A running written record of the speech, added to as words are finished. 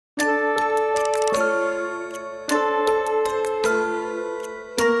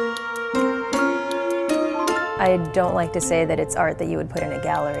I don't like to say that it's art that you would put in a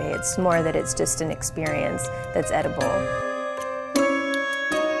gallery. It's more that it's just an experience that's edible.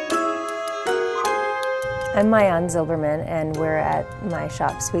 I'm Maayan Zilberman, and we're at my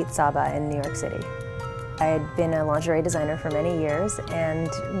shop, Saba in New York City. I had been a lingerie designer for many years, and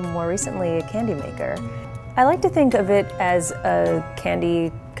more recently a candy maker. I like to think of it as a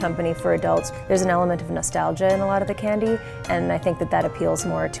candy company for adults. There's an element of nostalgia in a lot of the candy, and I think that that appeals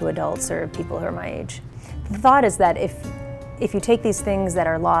more to adults or people who are my age. The thought is that if you take these things that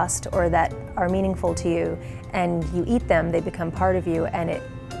are lost or that are meaningful to you and you eat them, they become part of you, and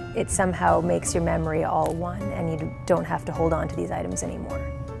it somehow makes your memory all one, and you don't have to hold on to these items anymore.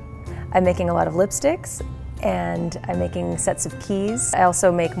 I'm making a lot of lipsticks, and I'm making sets of keys. I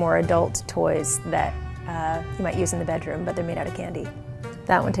also make more adult toys that you might use in the bedroom, but they're made out of candy.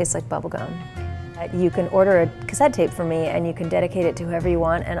 That one tastes like bubblegum. You can order a cassette tape from me and you can dedicate it to whoever you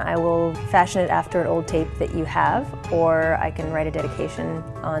want, and I will fashion it after an old tape that you have, or I can write a dedication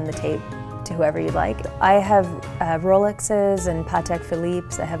on the tape to whoever you'd like. I have Rolexes and Patek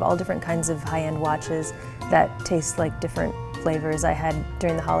Philippe's. I have all different kinds of high-end watches that taste like different flavors. I had,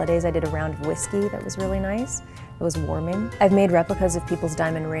 during the holidays, I did a round of whiskey that was really nice. It was warming. I've made replicas of people's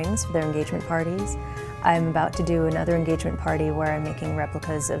diamond rings for their engagement parties. I'm about to do another engagement party where I'm making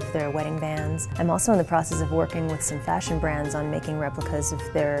replicas of their wedding bands. I'm also in the process of working with some fashion brands on making replicas of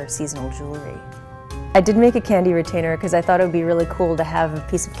their seasonal jewelry. I did make a candy retainer because I thought it would be really cool to have a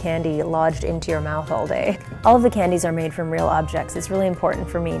piece of candy lodged into your mouth all day. All of the candies are made from real objects. It's really important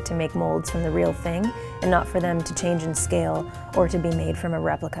for me to make molds from the real thing and not for them to change in scale or to be made from a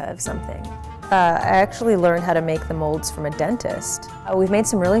replica of something. I actually learned how to make the molds from a dentist. We've made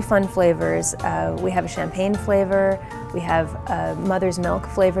some really fun flavors. We have a champagne flavor. We have a mother's milk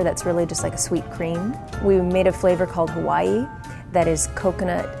flavor that's really just like a sweet cream. We made a flavor called Hawaii that is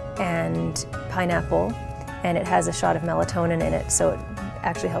coconut and pineapple, and it has a shot of melatonin in it, so it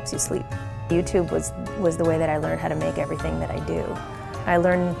actually helps you sleep. YouTube was the way that I learned how to make everything that I do. I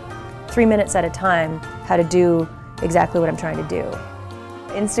learn 3 minutes at a time how to do exactly what I'm trying to do.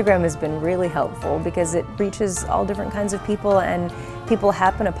 Instagram has been really helpful because it reaches all different kinds of people, and people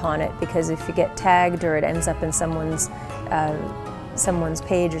happen upon it because if you get tagged or it ends up in someone's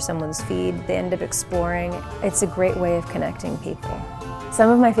page or someone's feed, they end up exploring. It's a great way of connecting people. Some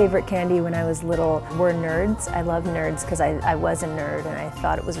of my favorite candy when I was little were Nerds. I love Nerds because I was a nerd, and I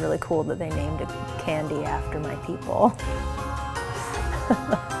thought it was really cool that they named a candy after my people.